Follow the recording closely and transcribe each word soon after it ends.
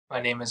My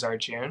name is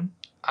Arjun.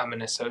 I'm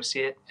an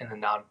associate in the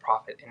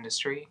nonprofit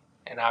industry,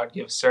 and I would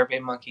give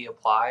SurveyMonkey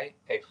Apply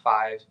a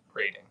 5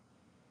 rating.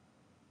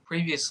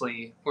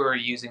 Previously, we were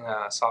using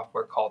a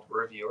software called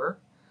Reviewer,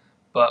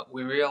 but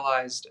we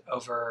realized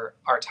over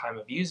our time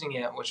of using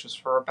it, which was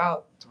for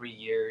about 3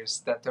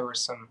 years, that there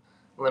was some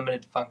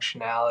limited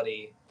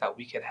functionality that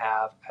we could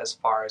have as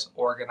far as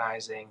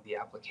organizing the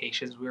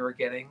applications we were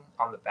getting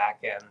on the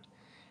back end.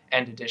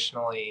 And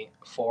additionally,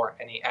 for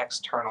any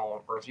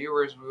external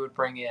reviewers we would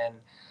bring in,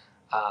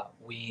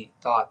 we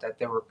thought that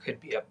could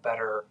be a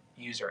better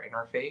user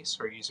interface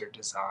or user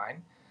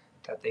design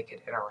that they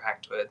could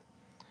interact with.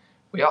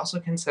 We also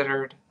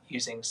considered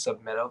using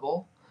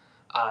Submittable,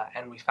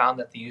 and we found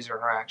that the user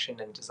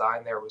interaction and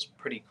design there was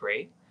pretty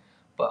great.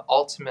 But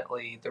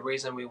ultimately, the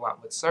reason we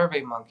went with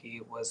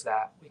SurveyMonkey was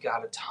that we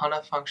got a ton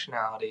of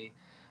functionality,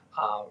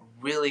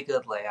 really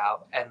good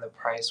layout, and the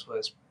price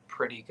was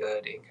pretty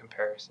good in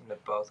comparison to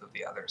both of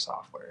the other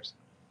softwares.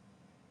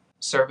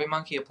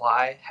 SurveyMonkey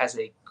Apply has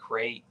a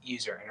great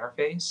user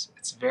interface.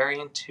 It's very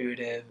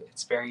intuitive,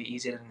 it's very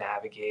easy to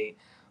navigate,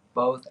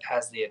 both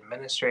as the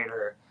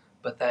administrator,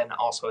 but then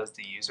also as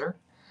the user.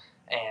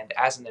 And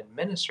as an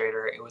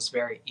administrator, it was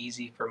very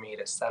easy for me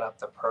to set up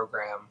the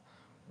program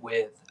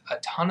with a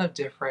ton of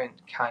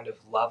different kind of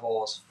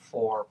levels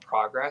for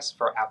progress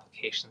for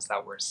applications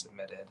that were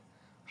submitted.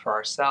 For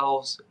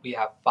ourselves, we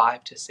have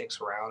 5 to 6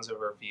 rounds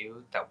of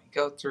review that we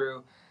go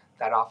through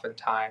that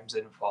oftentimes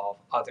involve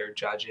other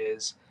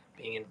judges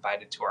being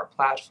invited to our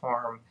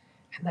platform,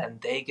 and then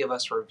they give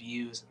us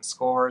reviews and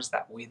scores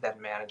that we then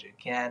manage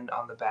again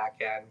on the back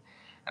end.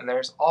 And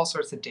there's all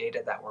sorts of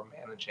data that we're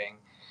managing.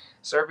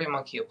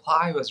 SurveyMonkey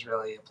Apply was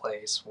really a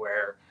place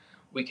where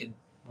we could,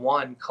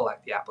 one,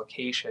 collect the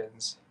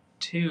applications,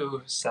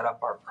 two, set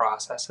up our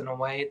process in a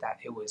way that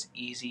it was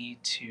easy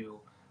to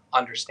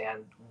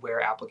understand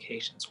where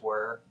applications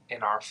were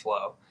in our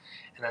flow,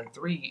 and then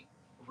three,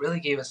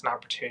 really gave us an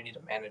opportunity to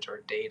manage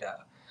our data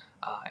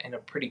in a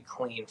pretty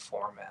clean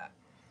format.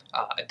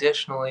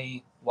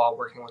 Additionally, while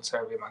working with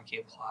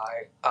SurveyMonkey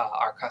Apply,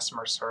 our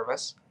customer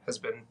service has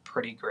been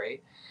pretty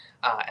great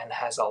and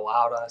has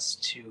allowed us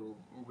to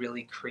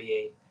really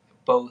create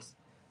both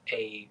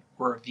a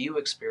review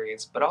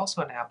experience but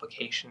also an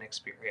application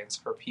experience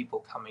for people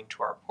coming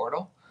to our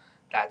portal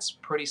that's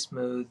pretty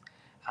smooth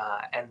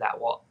and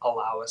that will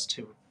allow us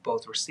to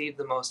both receive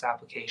the most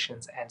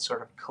applications and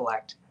sort of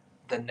collect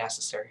the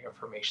necessary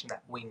information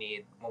that we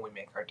need when we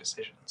make our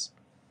decisions.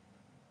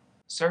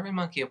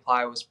 SurveyMonkey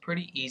Apply was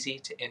pretty easy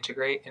to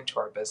integrate into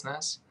our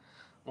business.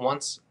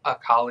 Once a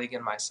colleague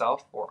and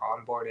myself were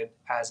onboarded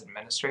as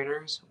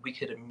administrators, we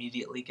could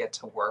immediately get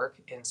to work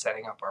in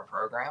setting up our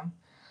program.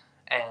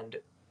 And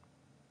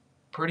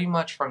pretty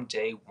much from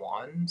day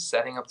one,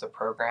 setting up the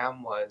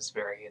program was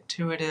very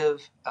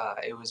intuitive.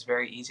 It was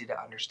very easy to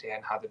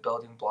understand how the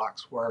building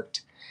blocks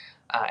worked.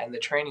 And the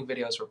training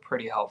videos were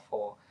pretty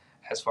helpful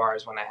as far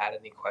as when I had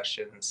any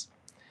questions.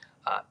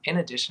 In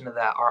addition to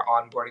that, our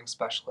onboarding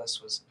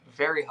specialist was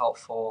very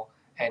helpful,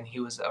 and he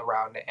was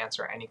around to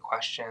answer any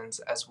questions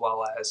as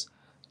well as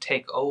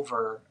take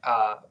over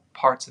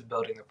parts of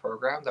building the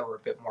program that were a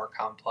bit more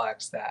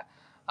complex that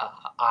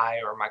I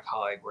or my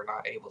colleague were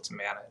not able to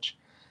manage.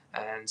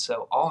 And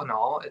so all in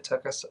all, it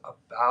took us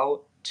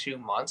about 2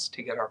 months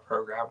to get our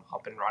program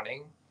up and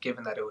running,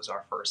 given that it was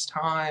our first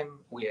time.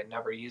 We had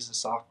never used the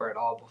software at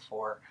all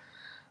before.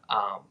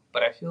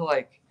 But I feel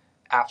like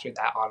after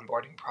that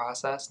onboarding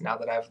process, now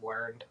that I've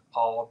learned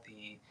all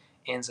the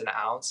ins and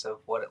outs of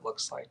what it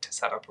looks like to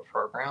set up a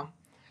program,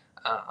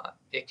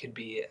 it could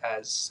be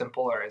as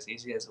simple or as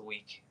easy as a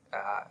week,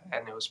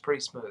 and it was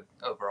pretty smooth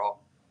overall.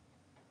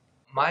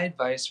 My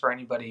advice for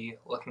anybody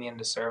looking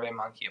into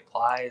SurveyMonkey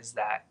Apply is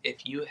that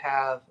if you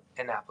have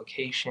an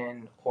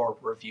application or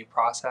review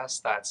process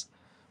that's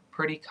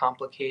pretty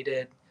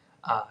complicated,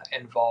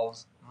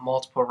 involves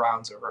multiple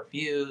rounds of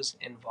reviews,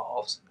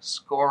 involves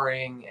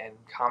scoring and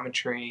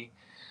commentary,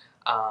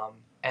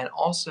 and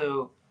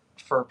also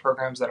for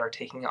programs that are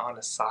taking on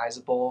a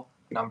sizable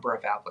number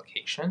of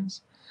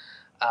applications,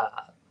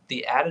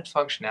 the added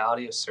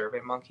functionality of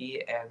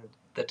SurveyMonkey and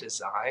the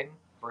design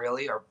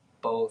really are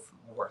both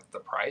worth the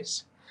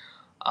price.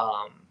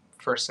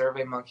 For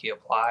SurveyMonkey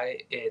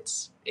Apply,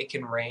 it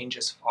can range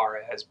as far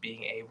as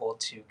being able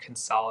to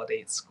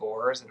consolidate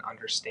scores and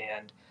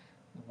understand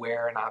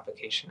where an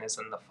application is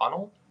in the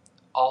funnel,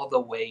 all the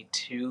way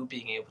to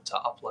being able to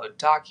upload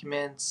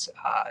documents,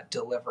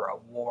 deliver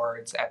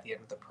awards at the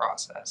end of the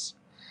process.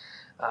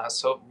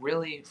 So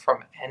really,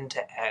 from end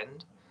to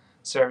end,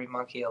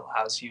 SurveyMonkey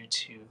allows you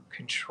to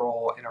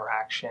control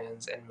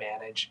interactions and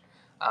manage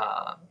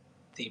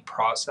the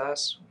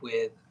process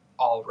with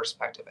all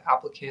respective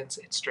applicants.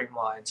 It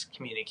streamlines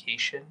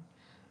communication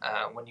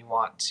when you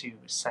want to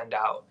send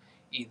out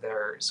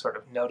either sort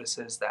of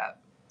notices that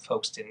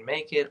folks didn't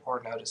make it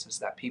or notices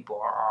that people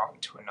are on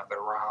to another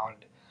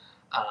round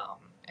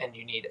and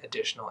you need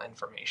additional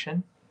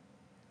information.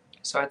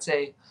 So I'd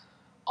say,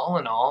 all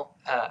in all,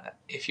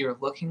 if you're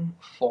looking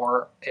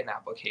for an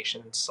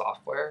application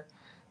software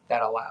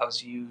that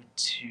allows you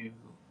to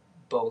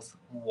both,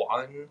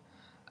 one,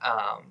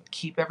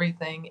 keep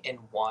everything in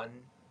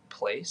one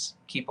place.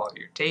 Keep all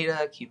your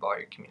data, keep all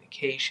your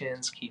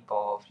communications, keep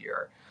all of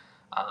your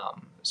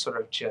sort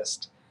of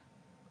just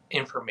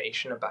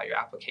information about your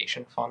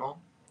application funnel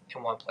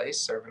in one place.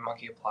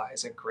 SurveyMonkey Apply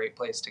is a great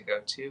place to go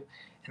to.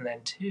 And then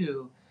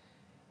two,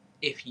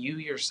 if you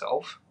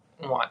yourself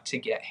want to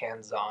get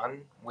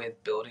hands-on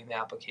with building the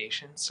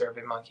application,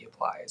 SurveyMonkey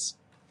Apply is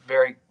a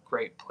very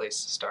great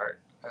place to start.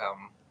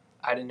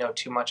 I didn't know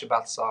too much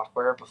about the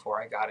software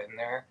before I got in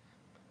there.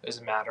 It was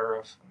a matter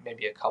of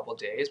maybe a couple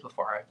days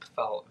before I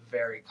felt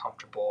very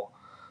comfortable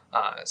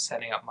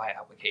setting up my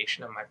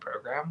application and my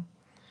program.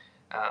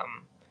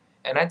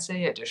 And I'd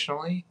say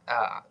additionally,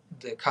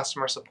 the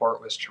customer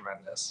support was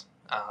tremendous.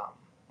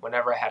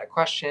 Whenever I had a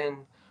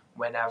question,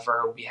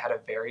 whenever we had a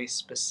very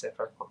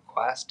specific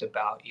request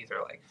about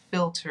either like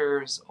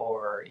filters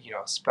or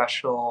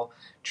special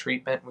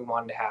treatment we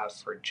wanted to have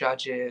for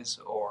judges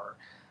or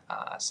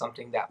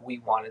something that we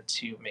wanted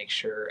to make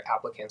sure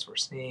applicants were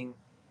seeing,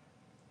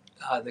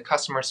 the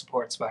customer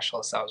support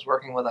specialist that was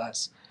working with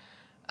us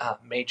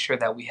made sure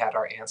that we had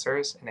our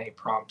answers in a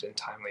prompt and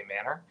timely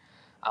manner.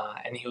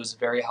 And he was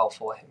very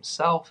helpful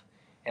himself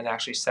in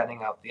actually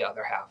setting up the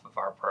other half of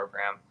our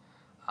program,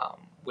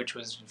 which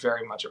was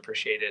very much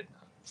appreciated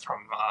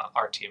from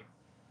our team.